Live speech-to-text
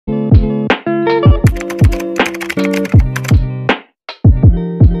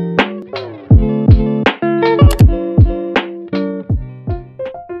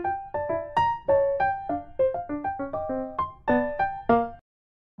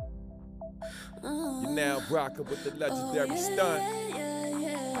now rockin' with the legendary stunt.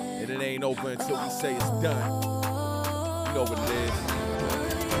 And it ain't over until we say it's done. You know what it is.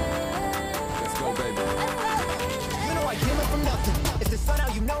 Let's go, baby. You know I came up from nothing. If the sun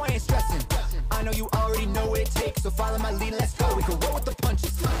out, you know I ain't stressing. I know you already know what it takes, so follow my lead, let's go. We can roll with the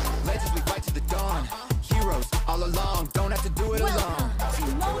punches. Legends, we fight to the dawn. Heroes all along, don't have to do it alone.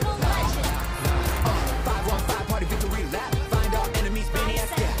 515 party victory lap. Find our enemies,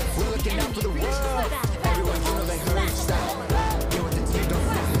 maniacs, yeah. We're looking out for the world. Everyone, you know they heard stop. Get with the team, don't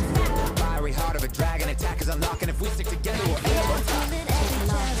stop. Fiery heart of a dragon, attack is unlocking. If we stick together, we'll end on top.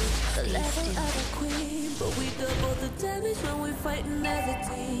 The level of a queen, but we double the damage when we're fighting as a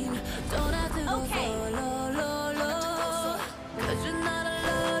team. Don't have to go low, low, low, cause you're not a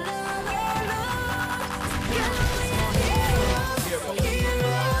low, low, low, low. Heroes, heroes, yeah,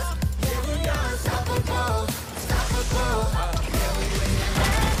 we are unstoppable, unstoppable.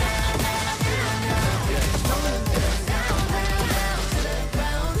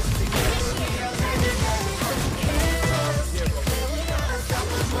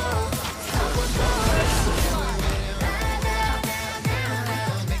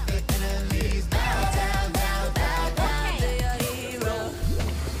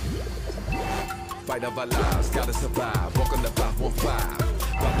 Fight of our lives, gotta survive. Walk on the 515.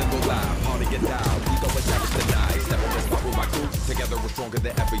 About to go live, hard to get down. We go establish the night. Step in the spot with my crew. Together we're stronger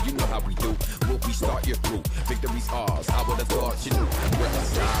than ever. You know how we do. Will we start your crew? Victory's ours. I would have thought you knew. We're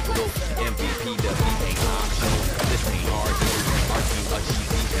unstoppable. MVP, the beat ain't optional. This ain't hard to do. Our team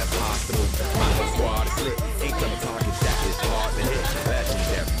achieve the impossible. My whole squad is lit. Ain't gonna talk it. That is hard to hit.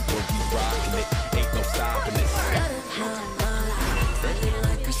 Legendary. When we rockin' it, ain't no stopping this.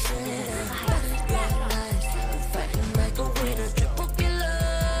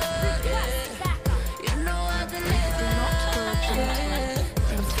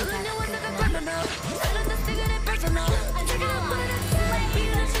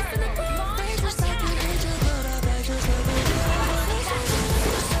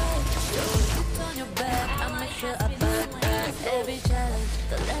 Every challenge,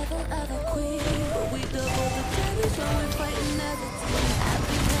 the level of a queen, but we double the damage when we're fighting as a team.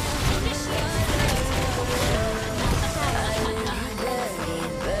 Happy man from the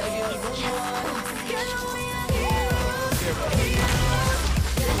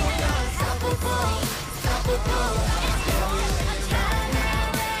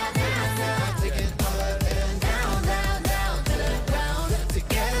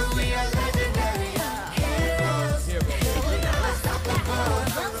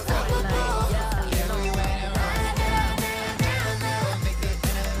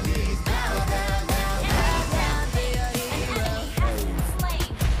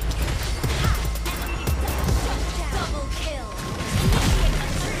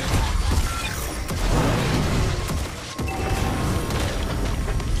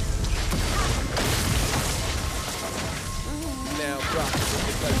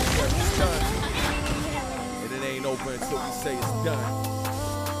And it ain't over until we say it's done.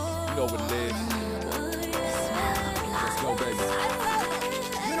 You know what it is. Let's go, baby.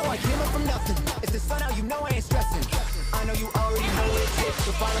 You know I came up from nothing. If the sun out, you know I ain't stressing. I know you already know what it takes,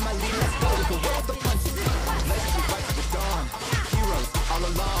 so follow my lead, let's go. We can roll with the punches. Legends, we fight to the dawn. Heroes all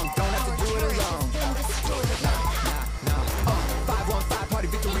along, don't have to do it alone. 515 party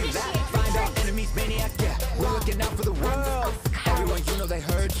victory lap. Find our enemies, maniac, yeah. We're looking out for the world. Everyone, you know they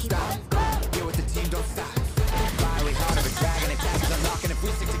heard stop. Get with the team, don't stop. Fiery heart of a dragon, attack is unlocking. If we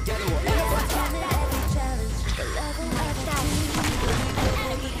stick together, we'll end on top. every challenge, the level of a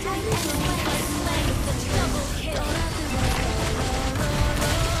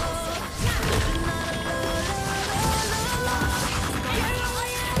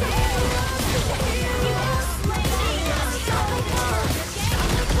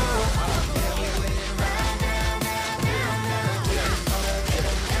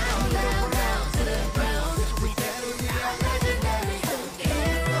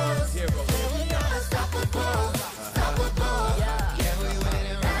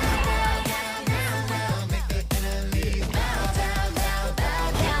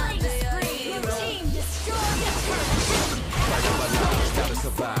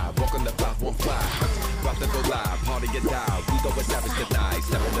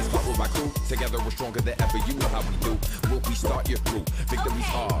Together we're stronger than ever, you know how we do. Will we start your crew? Victory's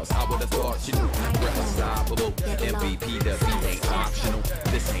ours, I would've thought you knew. We're unstoppable, MVP, the beat ain't optional.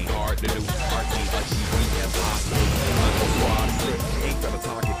 This ain't hard to do, our team achieve the impossible. My whole squad is lit, ain't gonna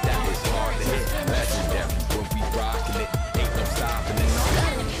target that is hard to hit. Legendary, when we rockin' it, ain't no stopping it.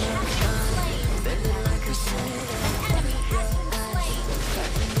 like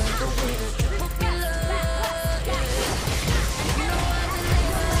a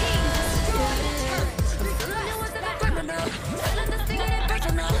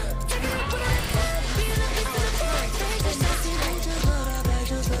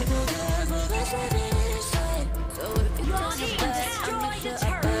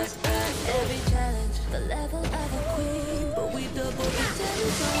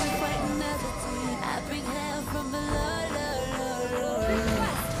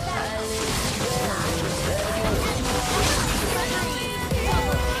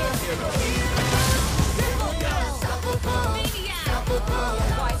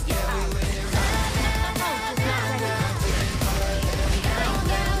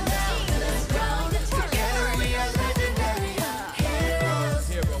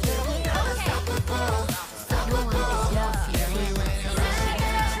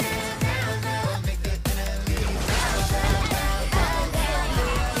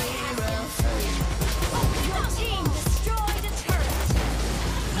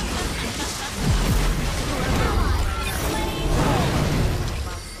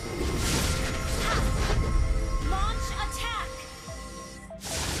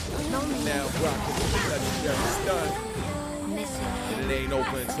now rocking with the legendary stun. And it ain't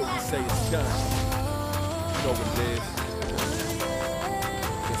over until we say it's done. You know what it is.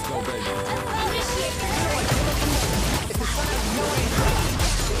 Let's go, baby.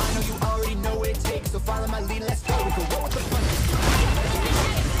 I know you already know what it takes, so follow my lead, let's go. We can roll with the punches.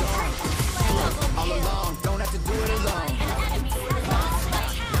 All along, don't have to do it alone.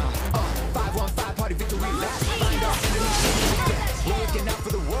 515 party victory lap. Find our enemies, we're looking out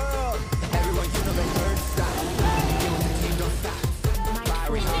for the world. Everyone, you know they heard stop. You and the team don't stop.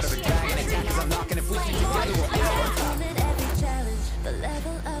 Fiery heart of a dragon, attackers unlocking. If we stick together, we'll be on top. Every challenge, the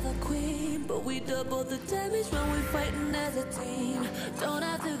level of a queen, but we double the damage when we're fighting as a team. Don't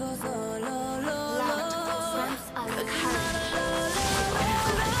have to go solo,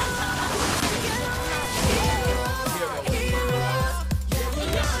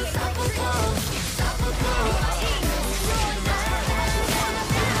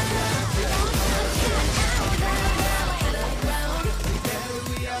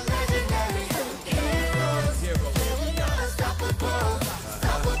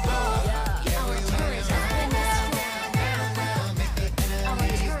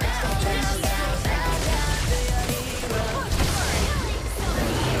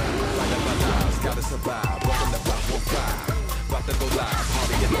 survive, welcome to 515. About to go live,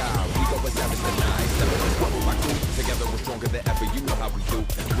 party it loud. We go with damage tonight. Stepping this with my crew. Together we're stronger than ever. You know how we do.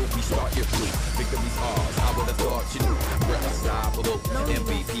 We'll be start your crew. Victory's ours. I would have thought you knew. We're unstoppable.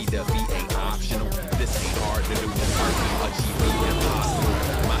 MVP, the V ain't optional. This ain't hard to do. Achievement.